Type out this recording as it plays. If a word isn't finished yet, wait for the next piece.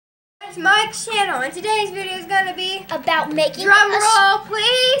It's Mike's channel, and today's video is gonna be about making drum roll,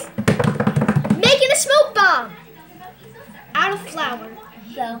 please. Making a smoke bomb out of flour.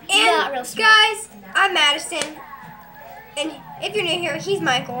 So not real smoke. Guys, I'm Madison, and if you're new here, he's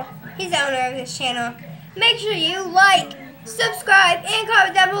Michael. He's the owner of this channel. Make sure you like, subscribe, and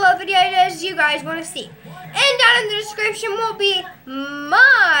comment down below video ideas you guys want to see. And down in the description will be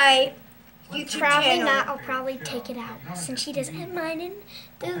my YouTube Probably channel. not. I'll probably take it out since she doesn't have mine in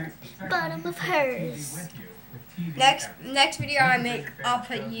the bottom of hers. Next video I make, I'll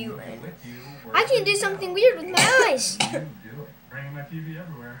put you in. I can do something weird with my eyes. Bringing my TV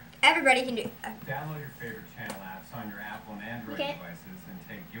everywhere. Everybody can do that. Download your favorite channel apps on your Apple and Android devices and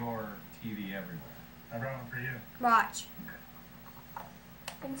take your TV everywhere. I brought one for you. Watch.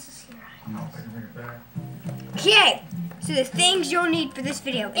 And this is here. No, I can bring it back. Okay, so the things you'll need for this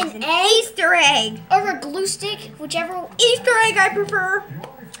video is An an egg? Easter egg. Or a glue stick, whichever. Easter egg I prefer.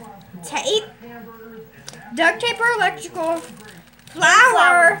 Tape. Duct tape or electrical.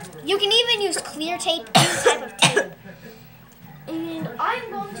 Flour. You can even use clear tape, any type of tape. And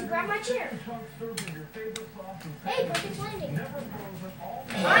I'm going to grab my chair. Hey, Broken's Landing.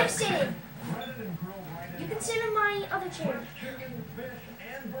 I'm sitting. You can sit in my other chair.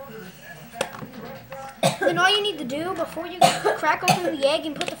 Then all you need to do before you crack open the egg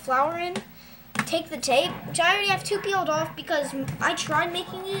and put the flour in, take the tape, which I already have two peeled off because I tried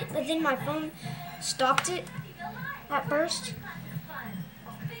making it, but then my phone stopped it at first.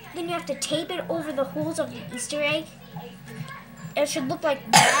 Then you have to tape it over the holes of the Easter egg. It should look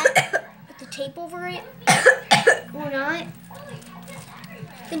like that with the tape over it, or not.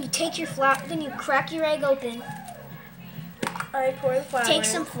 Then you take your flour, then you crack your egg open. I pour the flour. Take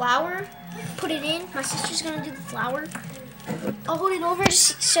some flour, put it in. My sister's gonna do the flour. I'll hold it over to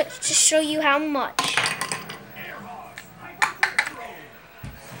show you how much.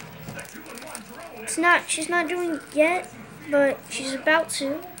 She's not doing it yet, but she's about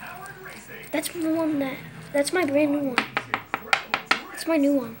to. That's my brand new one. That's my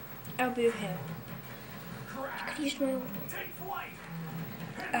new one. Oh, boo-hoo. I could use my old one.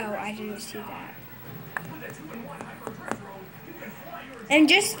 Oh, I didn't see that. And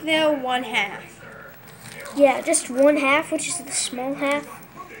just fill 1/2. Yeah, just 1/2, which is the small half.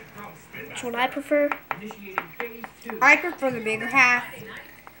 That's what I prefer. I prefer the bigger half.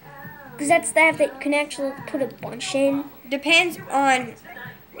 Because that's the half that you can actually put a bunch in. Depends on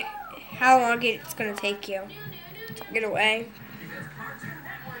how long it's going to take you to get away.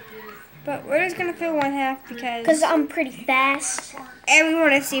 But we're just going to fill 1/2 Because I'm pretty fast. and we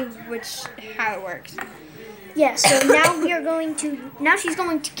want to see how it works. Yeah, so now she's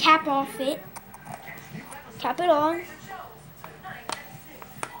going to cap off it. Cap it on.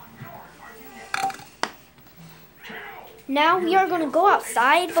 Now we are going to go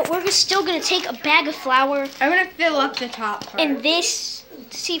outside, but we're still going to take a bag of flour I'm going to fill up the top part. and this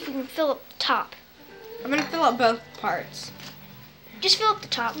to see if we can fill up the top. I'm going to fill up both parts. Just fill up the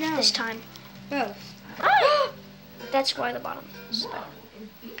top this time. Both. That's why the bottom is better.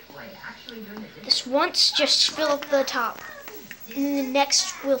 This once, just fill up the top. And then the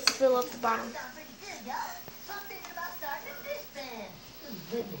next will fill up the bottom.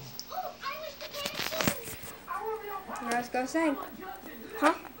 Let's go sing.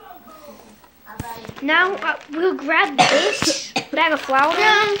 Huh? Now we'll grab this bag of flour.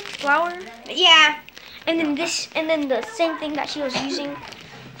 Yeah. And then this, and then the same thing that she was using.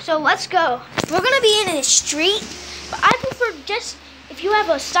 So let's go. We're gonna be in a street, but I prefer just if you have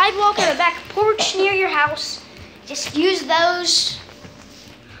a sidewalk or a back porch near your house, just use those.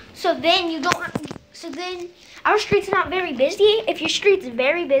 So then you don't. So then our street's not very busy. If your street's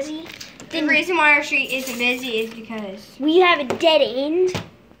very busy, The reason why our street isn't busy is because we have a dead end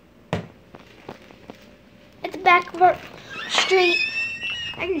at the back of our street.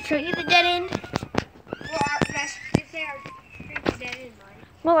 I can show you the dead end.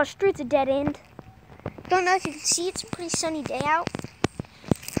 Well, our street's a dead end. Don't know if you can see, it's a pretty sunny day out.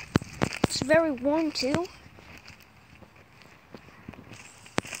 It's very warm too.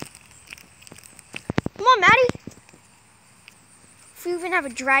 Come on, Maddie. If you even have a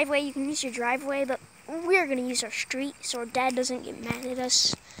driveway, you can use your driveway, but we're gonna use our street so our dad doesn't get mad at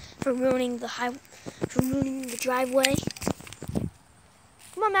us for ruining the driveway.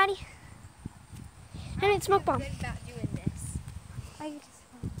 Come on, Maddie. I need a smoke bomb.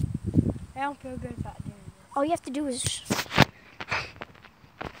 I don't feel good about doing this. All you have to do is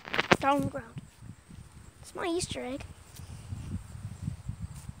down on the ground. It's my Easter egg.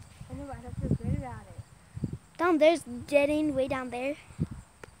 I know, but I don't feel good about it. Down there's the dead end way down there.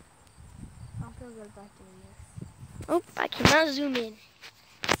 I don't feel good about doing this. Oh, I cannot zoom in.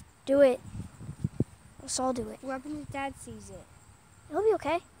 Do it. Let's all do it. What happens if Dad sees it? It'll be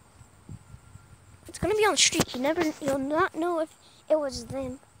okay. It's gonna be on the street. You'll not know if it was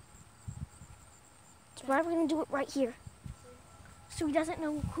them. That's why we're gonna do it right here. So he doesn't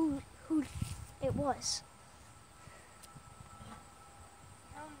know who it was.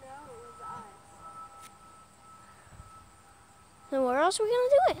 Oh no, it was us. Then where else are we gonna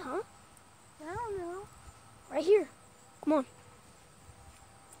do it, huh? I don't know. Right here. Come on.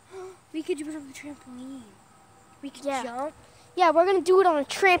 We could do it on the trampoline. We could Yeah. jump. Yeah, we're gonna do it on a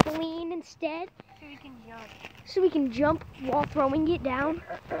trampoline instead. So we can jump. So we can jump while throwing it down.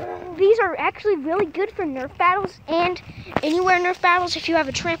 These are actually really good for Nerf battles and anywhere Nerf battles if you have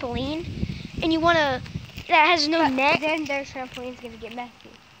a trampoline and you wanna, that has no net. Then their trampoline's gonna get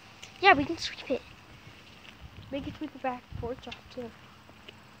messy. Yeah, we can sweep it. We can sweep the back porch off too.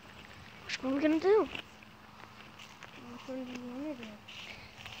 Which one are we gonna do? Which one do you wanna do?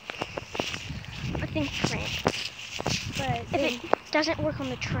 I think tramp. But If it doesn't work on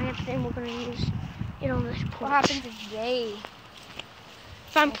the tramp, then we're gonna use it on this porch. what happens if they?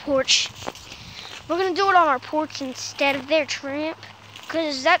 If I'm porch, we're gonna do it on our porch instead of their tramp,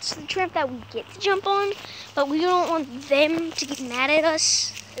 because that's the tramp that we get to jump on. But we don't want them to get mad at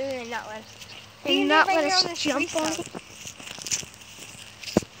us Ooh, not let us. and not let us jump on it.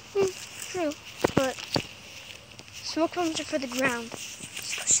 True, but smoke bombs are for the ground.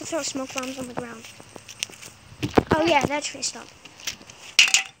 Supposed to throw smoke bombs on the ground. Oh yeah, that tree stump.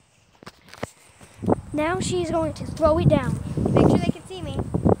 Now she's going to throw it down. Make sure they can see me.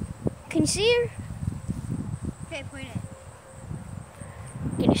 Can you see her? Okay, point it.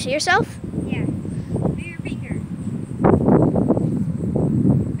 Can you see yourself? Yeah. Move your finger.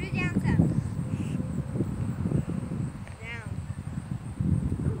 Put it down some. Down.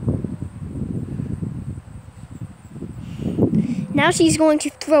 Now she's going to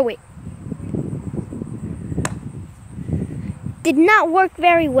throw it. Did not work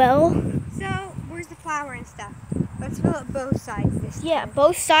very well. So, where's the flour and stuff? Let's fill up both sides this time. Yeah,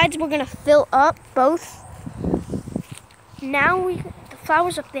 both sides we're gonna fill up, both. Now the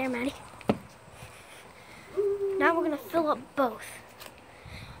flour's up there, Maddie. Now we're gonna fill up both.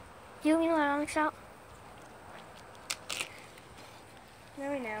 You let Onyx out?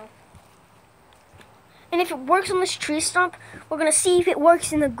 Now we know. And if it works on this tree stump, we're gonna see if it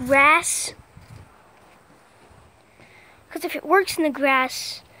works in the grass. Because if it works in the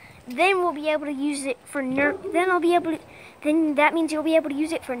grass, then we'll be able to use it for Nerf. Then that means you'll be able to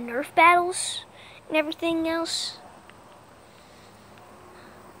use it for Nerf battles and everything else.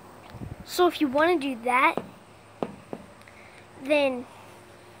 So if you want to do that, then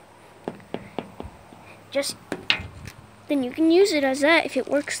you can use it as that if it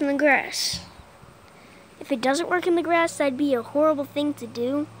works in the grass. If it doesn't work in the grass, that'd be a horrible thing to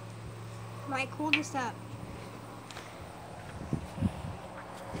do. Might cool this up.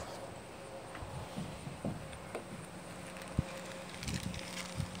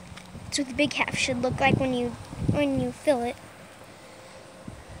 That's what the big half should look like when you fill it.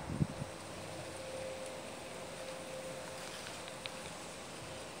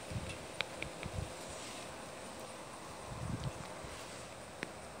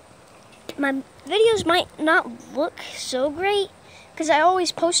 My videos might not look so great because I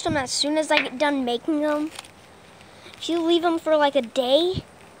always post them as soon as I get done making them. If you leave them for like a day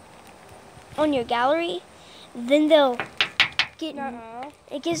on your gallery, then they'll get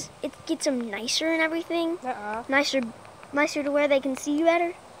it gets them nicer and everything. Nicer to where they can see you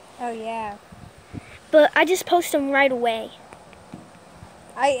better. Oh yeah. But I just post them right away.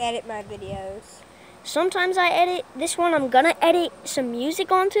 I edit my videos. Sometimes I edit. This one I'm gonna edit some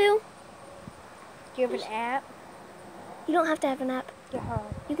music onto. Do you have an app? You don't have to have an app. Yeah.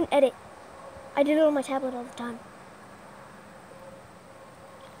 You can edit. I did it on my tablet all the time.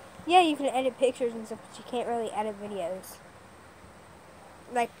 Yeah, you can edit pictures and stuff, but you can't really edit videos.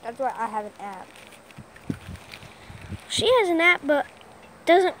 Like, that's why I have an app. She has an app, but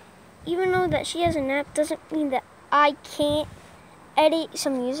even though that she has an app, doesn't mean that I can't edit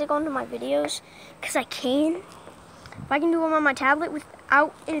some music onto my videos, because I can. If I can do them on my tablet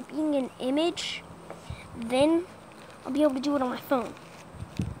without it being an image, then I'll be able to do it on my phone.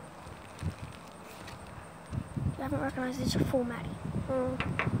 You haven't recognized this is full, Maddie.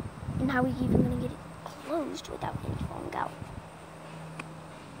 And how are we even going to get it closed without it falling out?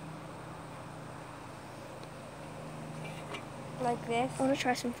 Like this? I want to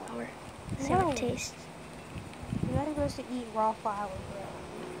try some flour. See how No. it tastes. You're not supposed to eat raw flour, bro.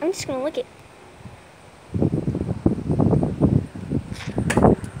 I'm just going to lick it.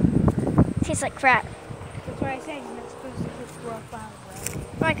 Tastes like crap. That's what I said. You're not supposed to eat raw flour,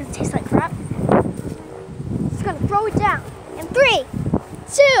 bro. Why? Because it tastes like crap. Just gonna throw it down. In 3,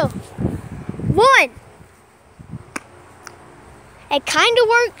 2, 1. It kind of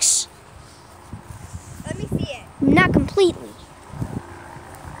works. Let me see it. Not completely.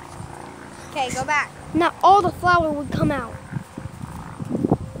 Okay, go back. Not all the flour would come out.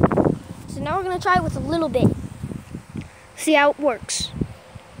 So now we're gonna try it with a little bit. See how it works.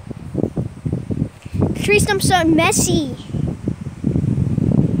 Tree stumps are messy.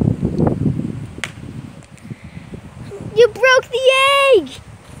 You broke the egg!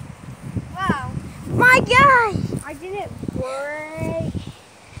 Wow. My God! I didn't break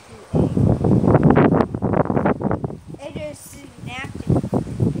the egg. It just snapped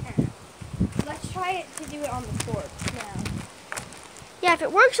it. Let's try it to do it on the porch now. Yeah, if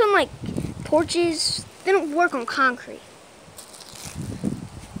it works on like porches, then it'll work on concrete.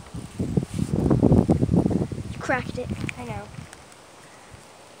 Cracked it. I know.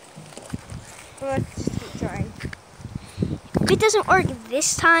 Well, let's just keep trying. If it doesn't work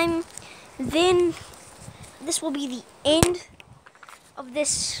this time, then this will be the end of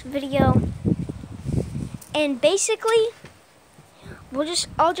this video. And basically,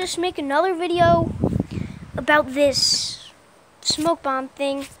 I'll just make another video about this smoke bomb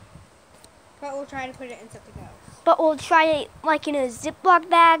thing. But we'll try to put it in something else. But we'll try it like in a Ziploc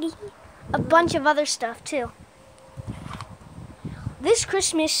bag, a bunch of other stuff too. This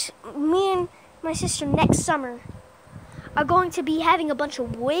Christmas, me and my sister next summer are going to be having a bunch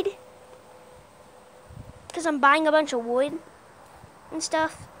of wood. Because I'm buying a bunch of wood and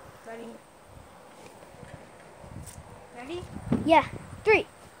stuff. Ready? Ready? Yeah. 3,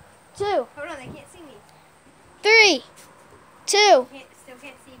 2, Hold on, they can't see me. 3, 2. Still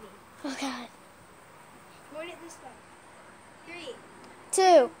can't see me. Oh God. Point it this way. 3.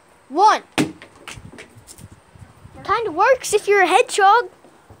 2, 1. Kind of works if you're a hedgehog.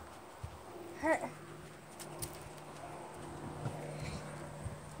 Let's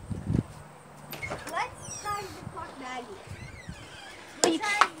try the clock Maggie.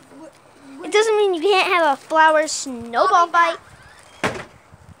 But it doesn't mean you can't have a flower snowball fight.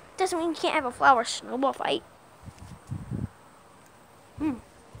 Doesn't mean you can't have a flower snowball fight.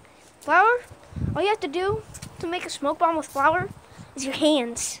 Flour? All you have to do to make a smoke bomb with flour is your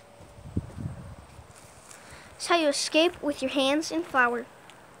hands. That's how you escape, with your hands in flour.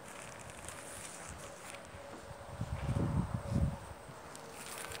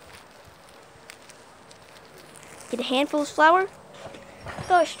 Get a handful of flour,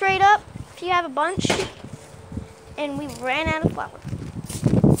 throw it straight up if you have a bunch, and we ran out of flour.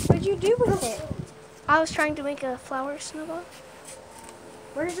 What'd you do with it? I was trying to make a flour snowball.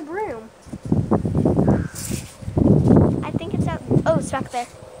 Where's the broom? I think it's out. Oh, it's back there.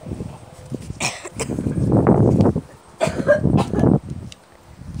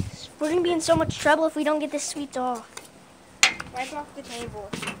 We're gonna be in so much trouble if we don't get this sweep off. Wipe off the table.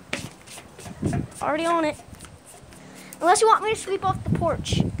 Already on it. Unless you want me to sweep off the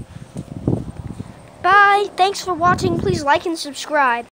porch. Bye. Thanks for watching. Please like and subscribe.